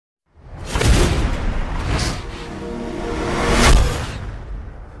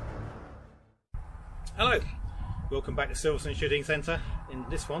Hello, welcome back to Silverstone Shooting Centre. In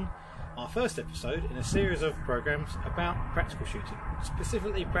this one, our first episode in a series of programmes about practical shooting,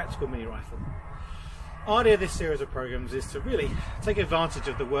 specifically practical mini rifle. The idea of this series of programmes is to really take advantage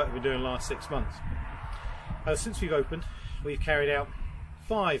of the work we've been doing the last 6 months. Since we've opened, we've carried out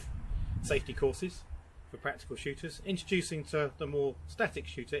 5 safety courses for practical shooters, introducing to the more static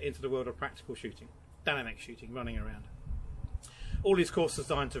shooter into the world of practical shooting, dynamic shooting, running around. All these courses are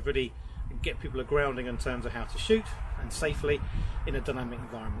designed to really get people a grounding in terms of how to shoot and safely in a dynamic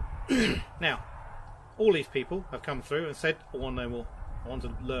environment. Now, all these people have come through and said, I want to know more, I want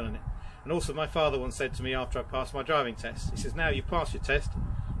to learn on it. And also my father once said to me after I passed my driving test, he says, now you passed your test,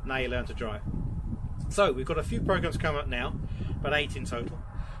 now you learn to drive. So we've got a few programs coming up now, about 8 in total,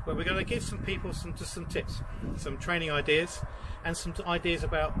 where we're going to give some people some tips, some training ideas, and some ideas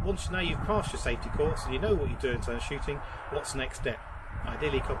about once you know you've passed your safety course and you know what you do in terms of shooting, what's the next step?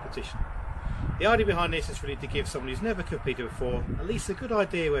 Ideally competition. The idea behind this is really to give someone who's never competed before at least a good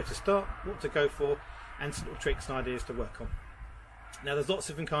idea where to start, what to go for, and some little tricks and ideas to work on. Now there's lots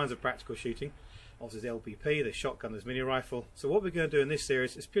of different kinds of practical shooting. Obviously there's LPP, there's shotgun, there's mini rifle. So what we're going to do in this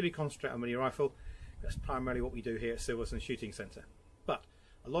series is purely concentrate on mini rifle. That's primarily what we do here at Silverstone Shooting Centre. But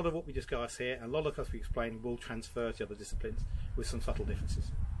a lot of what we discuss here and a lot of stuff we explain will transfer to other disciplines with some subtle differences.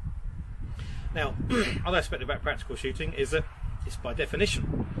 Now, other aspect about practical shooting is that it's by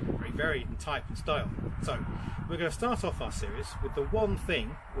definition very varied in type and style. So we're going to start off our series with the one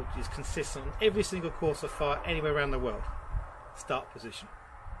thing which is consistent on every single course of fire anywhere around the world: start position.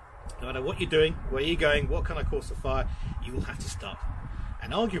 No matter what you're doing, where you're going, what kind of course of fire, you will have to start.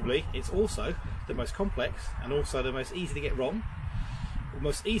 And arguably it's also the most complex and also the most easy to get wrong, the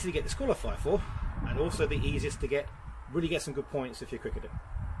most easy to get disqualified for, and also the easiest to really get some good points if you're quick at it.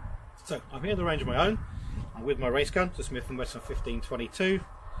 So I'm here on the range of my own. I'm with my race gun, the Smith & Wesson 1522.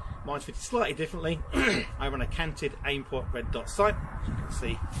 Mine's fitted slightly differently. I run a canted aim point red dot sight, as you can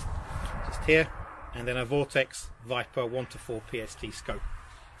see just here, and then a Vortex Viper 1-4 PST scope.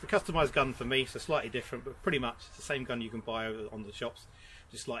 It's a customised gun for me, so slightly different, but pretty much it's the same gun you can buy on the shops,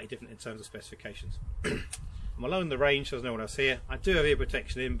 just slightly different in terms of specifications. I'm alone in the range, so there's no one else here. I do have ear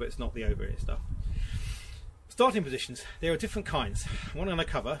protection in, but it's not the over-ear stuff. Starting positions, there are different kinds. What I'm going to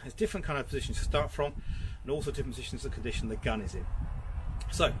cover is different kind of positions to start from, and also different positions of condition the gun is in.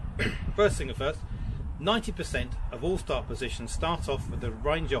 So, first thing first, 90% of all start positions start off with the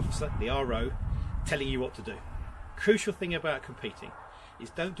range officer, the RO, telling you what to do. Crucial thing about competing is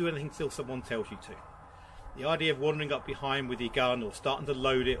don't do anything until someone tells you to. The idea of wandering up behind with your gun or starting to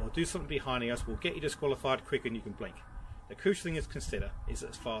load it or do something behind us will get you disqualified quicker than you can blink. The crucial thing to consider is that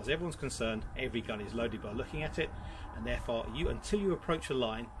as far as everyone's concerned, every gun is loaded by looking at it, and therefore until you approach a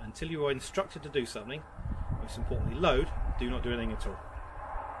line, until you are instructed to do something, most importantly load, do not do anything at all.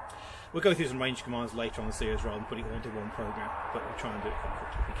 We'll go through some range commands later on the series rather than putting it all into one program, but we'll try and do it as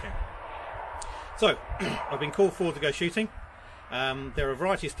quickly as we can. So, I've been called forward to go shooting. There are a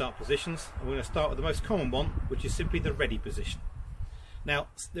variety of start positions, and we're going to start with the most common one, which is simply the ready position. Now,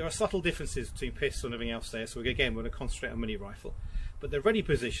 there are subtle differences between pistol and everything else there, so again we're going to concentrate on mini rifle. But the ready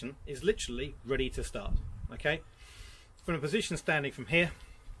position is literally ready to start. Okay, from a position standing from here,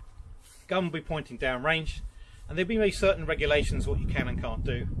 gun will be pointing down range, and there'll be certain regulations what you can and can't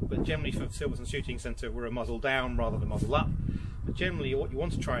do. But generally, for Silverstone Shooting Centre, we're a muzzle down rather than muzzle up. But generally, what you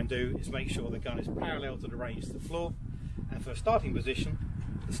want to try and do is make sure the gun is parallel to the range to the floor. And for a starting position,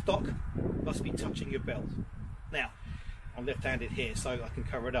 the stock must be touching your belt. Now, I'm left-handed here, so I can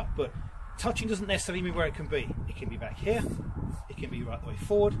cover it up, but touching doesn't necessarily mean where it can be. It can be back here, it can be right the way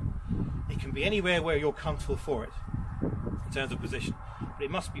forward, it can be anywhere where you're comfortable for it in terms of position. But it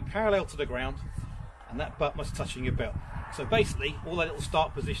must be parallel to the ground, and that butt must be touching your belt. So basically, all that little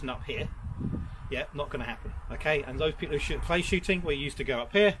start position up here, yeah, not going to happen. Okay, and those people who play shooting where you used to go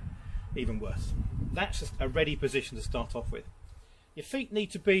up here, even worse. That's just a ready position to start off with. Your feet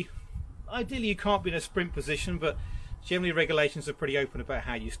need to be, ideally you can't be in a sprint position, but generally regulations are pretty open about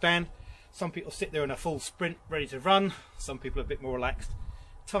how you stand. Some people sit there in a full sprint ready to run, some people are a bit more relaxed.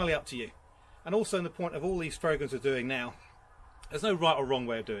 Entirely up to you. And also in the point of all these programs we're doing now, there's no right or wrong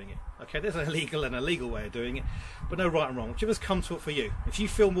way of doing it. Okay, there's an illegal and a legal way of doing it, but no right and wrong. Whichever's comfortable for you. If you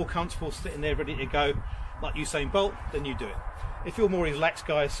feel more comfortable sitting there ready to go, like Usain Bolt, then you do it. If you're more relaxed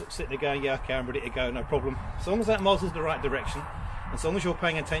guys sitting there going, yeah, okay, I'm ready to go, no problem. As long as that muzzle's the right direction, as long as you're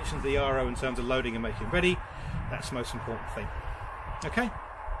paying attention to the RO in terms of loading and making ready, that's the most important thing. Okay?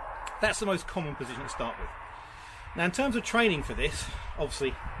 That's the most common position to start with. Now in terms of training for this,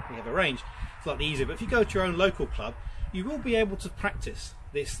 obviously we have a range, it's slightly easier, but if you go to your own local club, you will be able to practice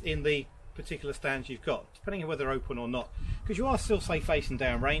this in the particular stands you've got, depending on whether they're open or not, because you are still safe facing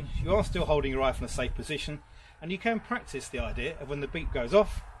down range, you are still holding your rifle in a safe position, and you can practice the idea of when the beep goes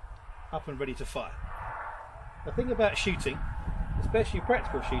off, up and ready to fire. The thing about shooting, especially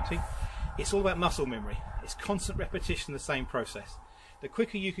practical shooting, it's all about muscle memory. It's constant repetition of the same process. The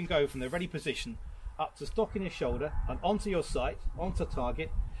quicker you can go from the ready position up to stocking your shoulder and onto your sight, onto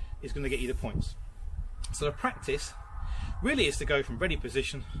target, is going to get you the points. So the practice really is to go from ready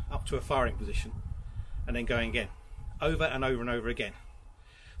position up to a firing position and then going again, over and over and over again.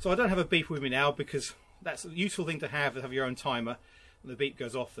 So I don't have a beep with me now because that's a useful thing to have your own timer. When the beep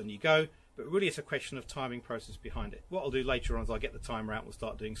goes off, then you go, but really it's a question of timing process behind it. What I'll do later on is I'll get the timer out and we'll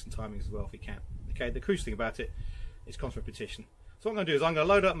start doing some timings as well if we can. Okay, the crucial thing about it is constant repetition. So what I'm going to do is I'm going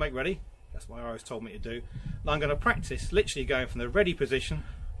to load up and make ready. That's what RO's told me to do. And I'm going to practice literally going from the ready position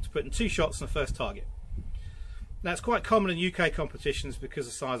to putting 2 shots on the first target. Now it's quite common in UK competitions because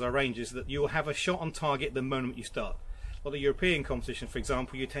of the size of our ranges that you'll have a shot on target the moment you start. A lot of European competition, for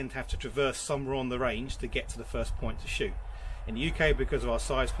example, you tend to have to traverse somewhere on the range to get to the first point to shoot. In the UK, because of our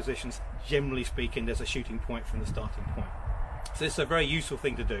size positions, generally speaking, there's a shooting point from the starting point. So this is a very useful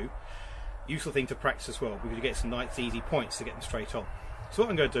thing to do, useful thing to practice as well, because you get some nice easy points to get them straight on. So what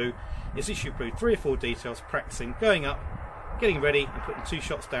I'm going to do is issue through 3 or 4 details, practicing, going up, getting ready and putting 2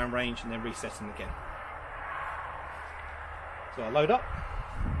 shots down range and then resetting again. So I'll load up.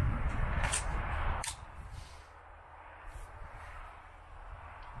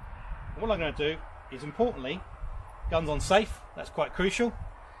 And what I'm going to do is, importantly, guns on safe, that's quite crucial.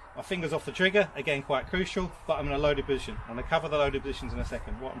 My fingers off the trigger, again quite crucial, but I'm in a loaded position. I'm going to cover the loaded positions in a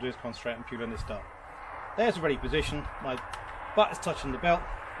second. What I'm doing is concentrate and purely on this start. There's a ready position, my butt is touching the belt,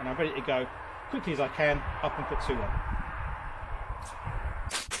 and I'm ready to go quickly as I can, up and put 2 on.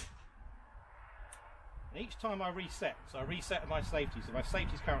 And each time I reset, so I reset my safety, so my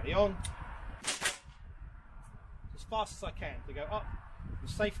safety is currently on, as fast as I can to go up from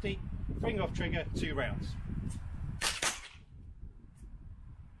safety, finger off trigger, 2 rounds.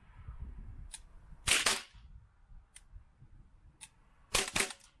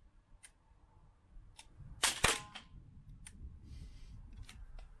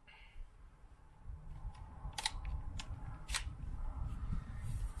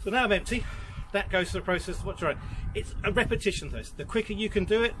 So now I'm empty. That goes to the process of what's right. It's a repetition though. The quicker you can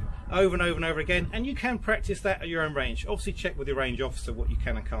do it over and over and over again, and you can practice that at your own range. Obviously check with your range officer what you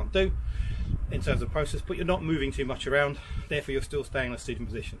can and can't do in terms of process, but you're not moving too much around, therefore you're still staying in a student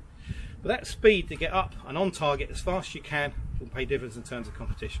position. But that speed to get up and on target as fast as you can will pay dividends in terms of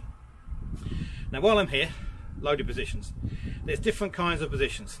competition. Now while I'm here, loaded positions. There's different kinds of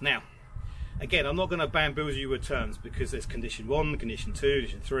positions. Now, again, I'm not going to bamboozle you with terms because there's condition 1, condition 2,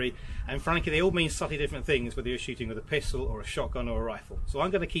 condition 3, and frankly they all mean slightly different things whether you're shooting with a pistol or a shotgun or a rifle. So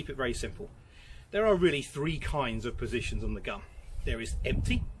I'm going to keep it very simple. There are really 3 kinds of positions on the gun. There is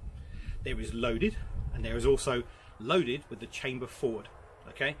empty, there is loaded, and there is also loaded with the chamber forward.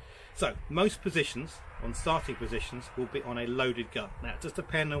 Okay, so most positions on starting positions will be on a loaded gun. Now it just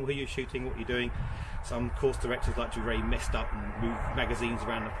depends on who you're shooting, what you're doing. Some course directors like to be very messed up and move magazines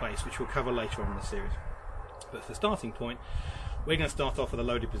around the place, which we'll cover later on in the series. But for the starting point, we're going to start off with a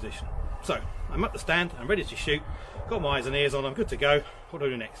loaded position. So I'm up the stand, I'm ready to shoot, got my eyes and ears on, I'm good to go. What do I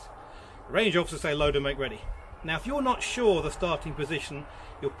do next? The range officer say load and make ready. Now if you're not sure the starting position,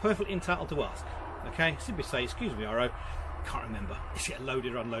 you're perfectly entitled to ask. Okay, simply say, excuse me RO, can't remember, is it a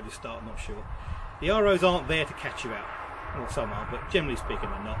loaded or unloaded start, I'm not sure. The ROs aren't there to catch you out. Well, some are, but generally speaking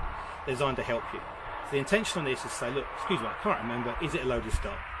they're not. They're designed to help you. So the intention on this is to say, look, excuse me, I can't remember, is it a loaded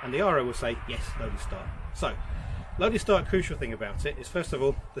start? And the RO will say, yes, loaded start. So, loaded start, crucial thing about it is, first of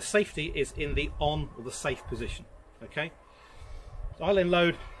all, the safety is in the on or the safe position. Okay? So I'll then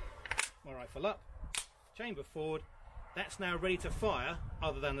load my rifle up, chamber forward, that's now ready to fire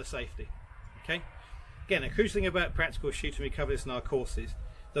other than the safety. Okay? Again, a crucial thing about practical shooting, we cover this in our courses,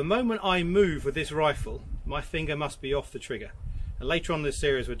 the moment I move with this rifle, my finger must be off the trigger. And later on in this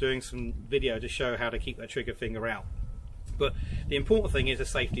series we're doing some video to show how to keep that trigger finger out. But the important thing is the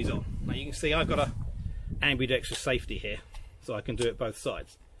safety's on. Now you can see I've got a ambidextrous safety here, so I can do it both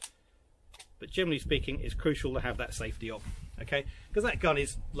sides. But generally speaking, it's crucial to have that safety on, okay? Because that gun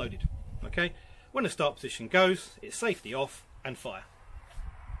is loaded, okay? When the start position goes, it's safety off and fire.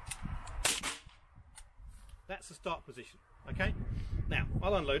 That's the start position, okay? Now,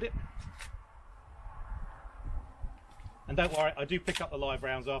 I'll unload it. And don't worry, I do pick up the live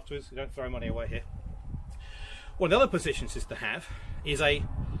rounds afterwards, so don't throw money away here. One of the other positions is to have is a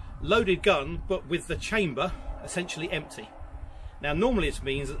loaded gun, but with the chamber essentially empty. Now, normally it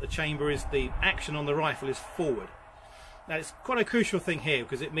means that the chamber is, the action on the rifle is forward. Now it's quite a crucial thing here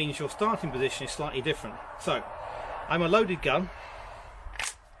because it means your starting position is slightly different. So I'm a loaded gun,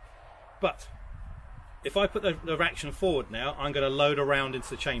 but if I put the action forward now, I'm going to load a round into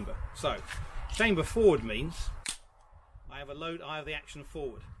the chamber. So chamber forward means I have the action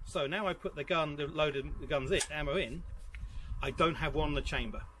forward. So now I put the gun's ammo in, I don't have one in the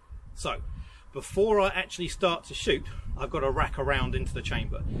chamber. So before I actually start to shoot, I've got to rack a round into the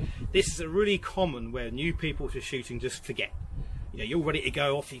chamber. This is a really common where new people to shooting just forget. You know, you're ready to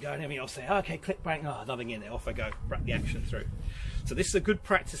go, off you go, and everything else say, okay, click, bang, nothing in there, off I go, rack the action through. So this is a good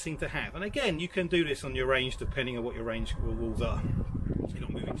practicing to have. And again, you can do this on your range depending on what your range rules are. So you're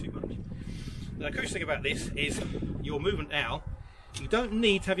not moving too much. The crucial thing about this is your movement now, you don't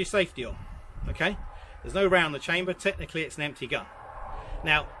need to have your safety on, okay? There's no round in the chamber, technically it's an empty gun.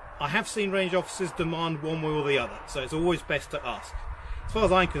 Now, I have seen range officers demand one way or the other, so it's always best to ask. As far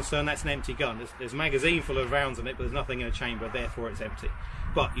as I'm concerned, that's an empty gun. There's a magazine full of rounds in it, but there's nothing in a chamber, therefore it's empty.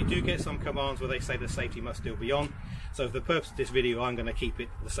 But you do get some commands where they say the safety must still be on, so for the purpose of this video, I'm going to keep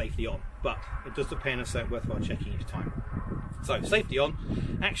the safety on. But it does depend on, so it's worthwhile checking each time. So, safety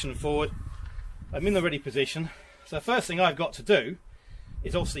on, action forward. I'm in the ready position. So the first thing I've got to do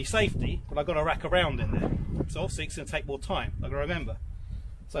is obviously safety, but I've got to rack a round in there. So obviously it's going to take more time, I've got to remember.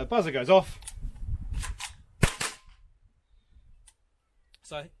 So buzzer goes off.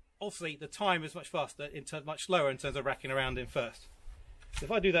 So obviously the time is much faster, much slower in terms of racking around in first. So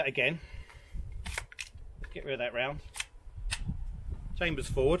if I do that again, get rid of that round, chambers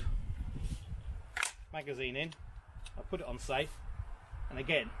forward, magazine in, I put it on safe, and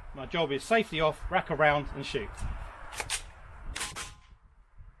again my job is safety off, rack around and shoot.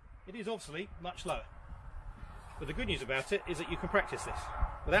 It is obviously much lower, but the good news about it is that you can practice this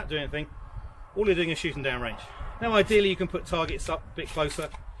without doing anything. All you're doing is shooting down range. Now ideally you can put targets up a bit closer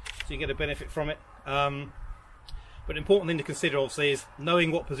so you get a benefit from it, but the important thing to consider obviously is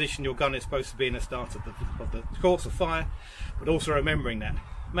knowing what position your gun is supposed to be in the start of the course of fire, but also remembering that.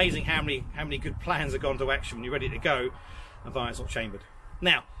 Amazing how many good plans have gone to action when you're ready to go and fire's not chambered.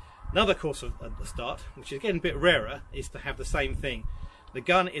 Now another course at the start, which is again a bit rarer, is to have the same thing. The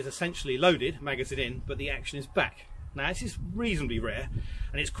gun is essentially loaded, magazine in, but the action is back. Now this is reasonably rare,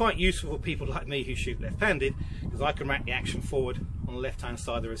 and it's quite useful for people like me who shoot left-handed, because I can rack the action forward on the left-hand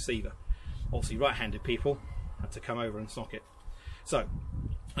side of the receiver. Obviously right-handed people have to come over and sock it. So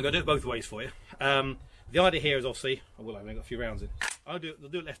I'm going to do it both ways for you. The idea here is obviously, I've only got a few rounds in. I'll do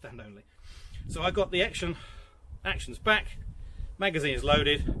it left-hand only. So I got the action's back, magazine is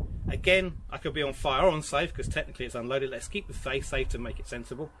loaded. Again, I could be on fire or on safe because technically it's unloaded. Let's keep the face safe to make it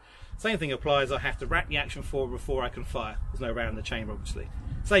sensible. Same thing applies, I have to rack the action forward before I can fire. There's no round in the chamber obviously.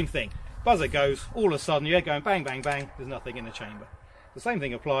 Same thing, buzzer goes, all of a sudden you're going bang bang bang, there's nothing in the chamber. The same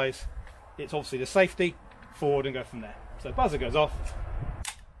thing applies, it's obviously the safety, forward and go from there. So buzzer goes off,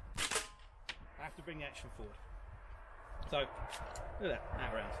 I have to bring the action forward. So, look at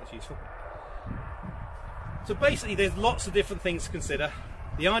that round, that's useful. So basically there's lots of different things to consider.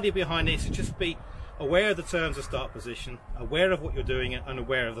 The idea behind this is just be aware of the terms of start position, aware of what you're doing and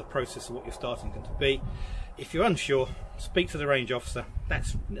aware of the process of what you're starting to be. If you're unsure, speak to the range officer,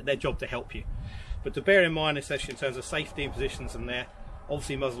 that's their job to help you. But to bear in mind, especially in terms of safety and positions and there,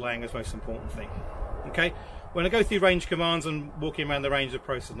 obviously muzzle anger is the most important thing. Okay, when I go through range commands and walking around the range of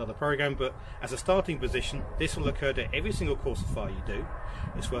process another program, but as a starting position, this will occur to every single course of fire you do.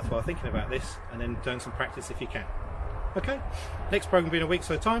 It's worthwhile thinking about this and then doing some practice if you can. Okay, next program will be in a week's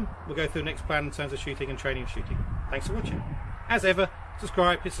time. We'll go through the next plan in terms of shooting and training and shooting. Thanks for watching. As ever,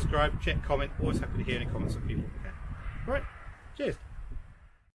 hit subscribe, check, comment. Always happy to hear any comments from people. Alright, cheers.